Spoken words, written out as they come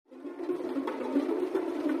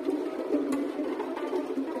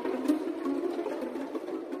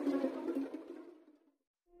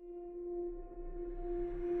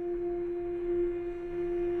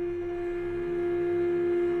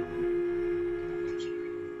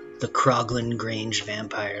The Croglin Grange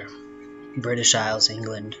Vampire, British Isles,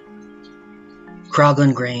 England.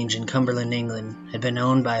 Croglin Grange in Cumberland, England, had been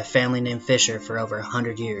owned by a family named Fisher for over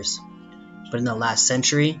 100 years. But in the last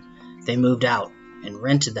century, they moved out and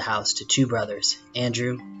rented the house to two brothers,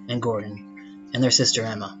 Andrew and Gordon, and their sister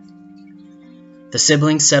Emma. The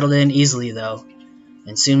siblings settled in easily, though,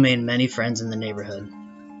 and soon made many friends in the neighborhood.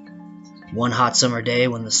 One hot summer day,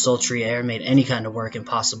 when the sultry air made any kind of work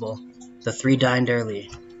impossible, the three dined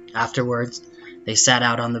early. Afterwards, they sat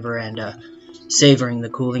out on the veranda, savoring the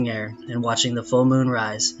cooling air and watching the full moon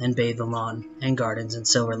rise and bathe the lawn and gardens in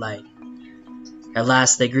silver light. At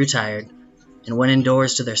last they grew tired and went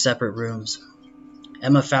indoors to their separate rooms.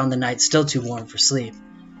 Emma found the night still too warm for sleep.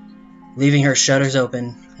 Leaving her shutters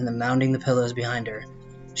open and mounting the pillows behind her,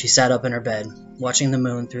 she sat up in her bed, watching the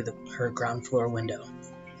moon through her ground floor window.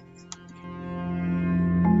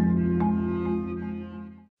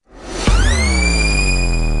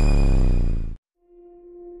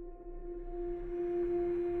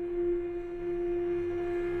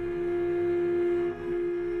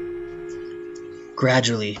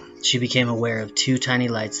 Gradually, she became aware of two tiny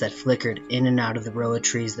lights that flickered in and out of the row of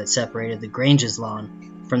trees that separated the Grange's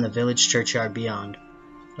lawn from the village churchyard beyond.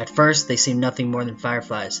 At first, they seemed nothing more than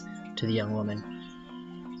fireflies to the young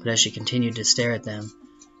woman, but as she continued to stare at them,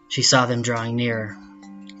 she saw them drawing nearer.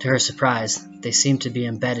 To her surprise, they seemed to be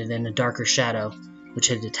embedded in a darker shadow, which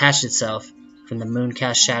had detached itself from the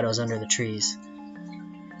moon-cast shadows under the trees.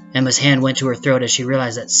 Emma's hand went to her throat as she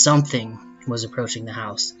realized that something was approaching the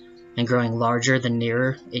house, and growing larger the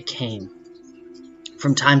nearer it came.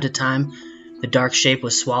 From time to time, the dark shape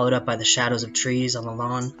was swallowed up by the shadows of trees on the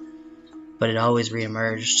lawn, but it always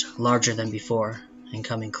reemerged, larger than before, and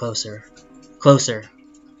coming closer. Closer.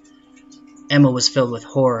 Emma was filled with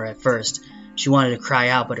horror at first. She wanted to cry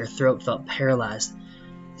out, but her throat felt paralyzed.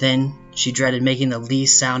 Then she dreaded making the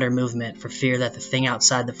least sound or movement for fear that the thing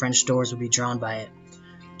outside the French doors would be drawn by it.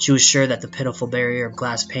 She was sure that the pitiful barrier of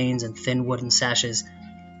glass panes and thin wooden sashes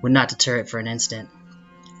would not deter it for an instant.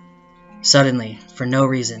 Suddenly, for no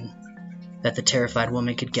reason that the terrified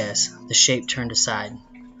woman could guess, the shape turned aside.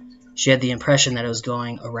 She had the impression that it was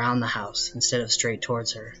going around the house instead of straight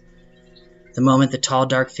towards her. The moment the tall,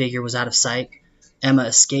 dark figure was out of sight, Emma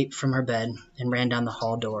escaped from her bed and ran down the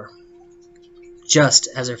hall door. Just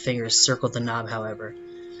as her fingers circled the knob, however,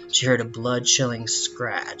 she heard a blood-chilling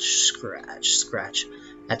scratch, scratch, scratch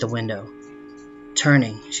at the window.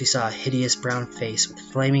 Turning, she saw a hideous brown face with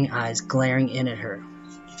flaming eyes glaring in at her.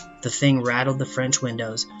 The thing rattled the French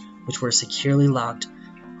windows, which were securely locked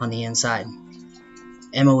on the inside.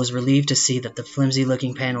 Emma was relieved to see that the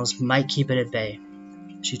flimsy-looking panels might keep it at bay.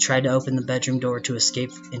 She tried to open the bedroom door to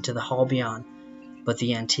escape into the hall beyond, but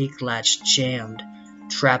the antique latch jammed,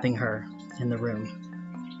 trapping her in the room.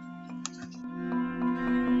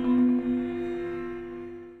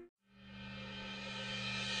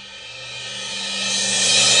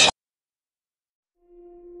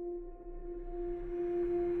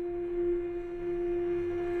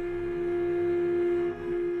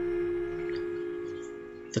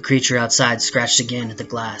 The creature outside scratched again at the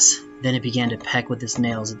glass. Then it began to peck with its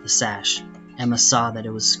nails at the sash. Emma saw that it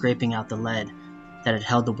was scraping out the lead that had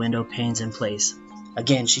held the window panes in place.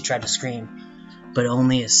 Again she tried to scream, but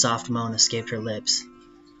only a soft moan escaped her lips.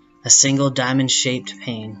 A single diamond-shaped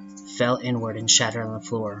pane fell inward and shattered on the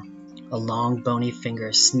floor. A long, bony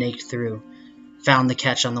finger snaked through, found the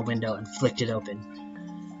catch on the window, and flicked it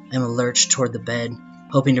open. Emma lurched toward the bed,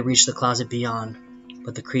 hoping to reach the closet beyond,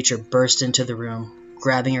 but the creature burst into the room,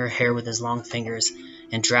 grabbing her hair with his long fingers,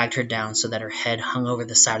 and dragged her down so that her head hung over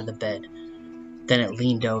the side of the bed. Then it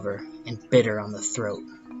leaned over and bit her on the throat.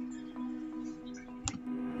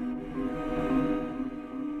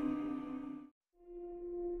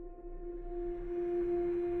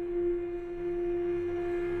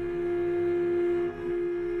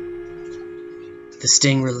 The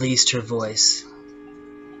sting released her voice,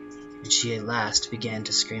 and she at last began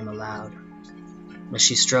to scream aloud. As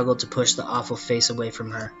she struggled to push the awful face away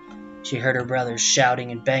from her, she heard her brothers shouting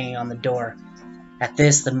and banging on the door. At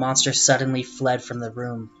this, the monster suddenly fled from the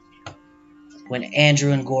room. When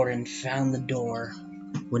Andrew and Gordon found the door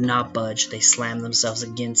would not budge, they slammed themselves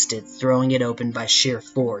against it, throwing it open by sheer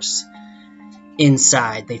force.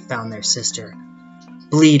 Inside, they found their sister,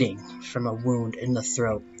 bleeding from a wound in the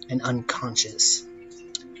throat and unconscious.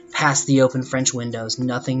 Past the open French windows,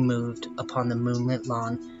 nothing moved upon the moonlit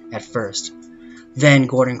lawn at first. Then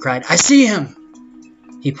Gordon cried, "I see him!"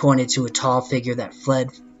 He pointed to a tall figure that fled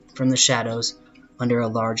from the shadows under a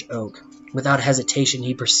large oak. Without hesitation,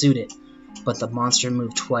 he pursued it, but the monster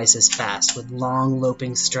moved twice as fast, with long,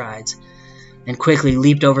 loping strides, and quickly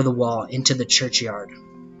leaped over the wall into the churchyard.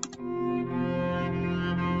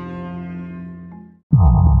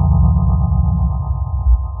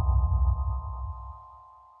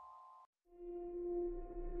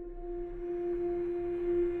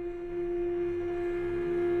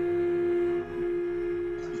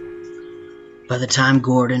 By the time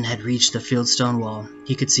Gordon had reached the fieldstone wall,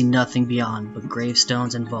 he could see nothing beyond but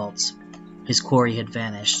gravestones and vaults. His quarry had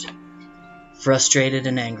vanished. Frustrated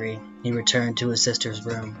and angry, he returned to his sister's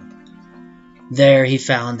room. There he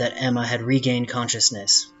found that Emma had regained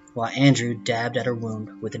consciousness, while Andrew dabbed at her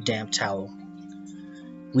wound with a damp towel.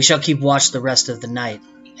 "We shall keep watch the rest of the night,"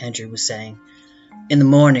 Andrew was saying. "In the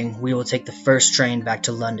morning we will take the first train back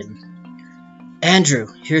to London." "Andrew,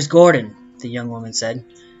 here's Gordon," the young woman said.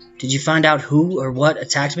 "Did you find out who or what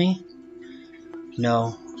attacked me?"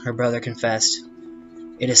 "No," her brother confessed.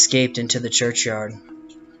 "It escaped into the churchyard.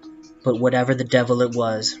 But whatever the devil it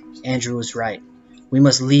was, Andrew was right. We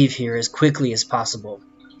must leave here as quickly as possible."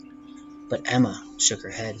 But Emma shook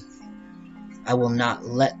her head. "I will not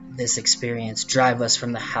let this experience drive us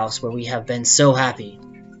from the house where we have been so happy."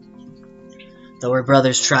 Though her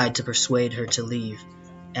brothers tried to persuade her to leave,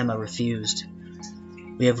 Emma refused.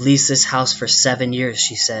 "We have leased this house for 7 years,"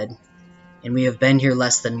 she said, "and we have been here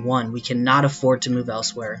less than 1. We cannot afford to move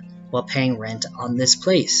elsewhere while paying rent on this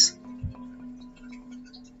place."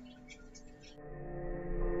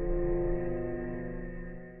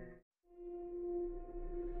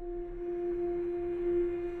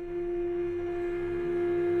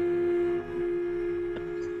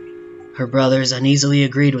 Her brothers uneasily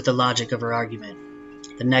agreed with the logic of her argument.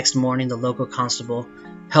 The next morning the local constable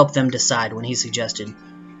helped them decide when he suggested,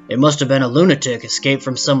 "It must have been a lunatic escaped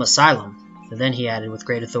from some asylum." And then he added with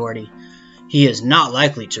great authority, "He is not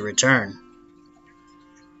likely to return."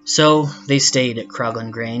 So they stayed at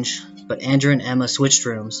Croglin Grange, but Andrew and Emma switched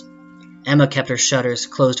rooms. Emma kept her shutters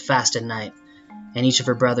closed fast at night, and each of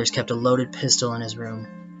her brothers kept a loaded pistol in his room.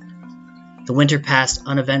 The winter passed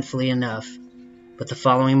uneventfully enough, but the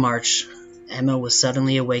following March, Emma was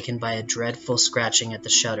suddenly awakened by a dreadful scratching at the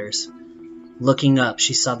shutters. Looking up,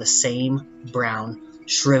 she saw the same brown,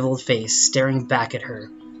 shriveled face staring back at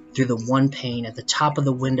her through the one pane at the top of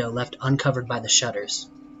the window left uncovered by the shutters.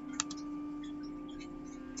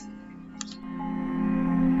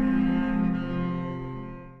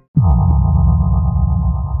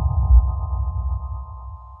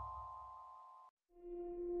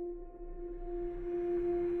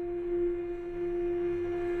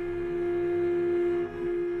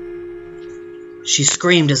 She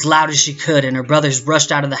screamed as loud as she could, and her brothers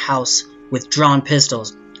rushed out of the house with drawn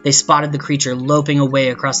pistols. They spotted the creature loping away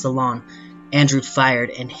across the lawn. Andrew fired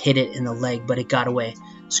and hit it in the leg, but it got away,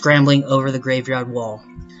 scrambling over the graveyard wall.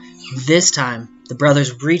 This time, the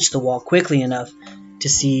brothers reached the wall quickly enough to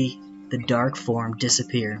see the dark form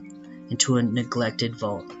disappear into a neglected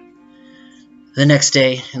vault. The next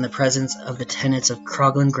day, in the presence of the tenants of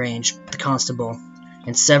Croglin Grange, the constable,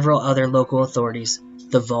 and several other local authorities,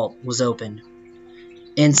 the vault was opened.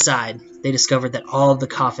 Inside, they discovered that all of the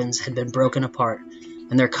coffins had been broken apart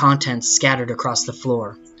and their contents scattered across the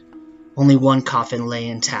floor. Only one coffin lay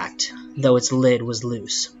intact, though its lid was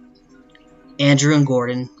loose. Andrew and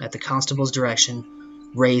Gordon, at the constable's direction,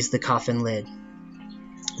 raised the coffin lid.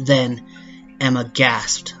 Then Emma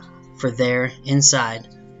gasped, for there, inside,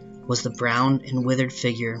 was the brown and withered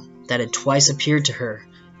figure that had twice appeared to her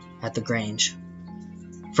at the Grange.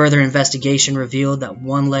 Further investigation revealed that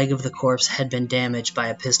one leg of the corpse had been damaged by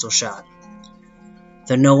a pistol shot.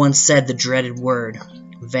 Though no one said the dreaded word,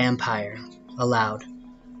 vampire, aloud,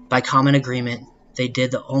 by common agreement, they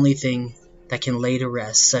did the only thing that can lay to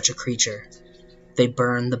rest such a creature. They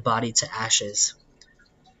burned the body to ashes.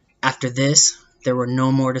 After this, there were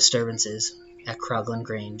no more disturbances at Croglin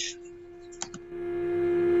Grange.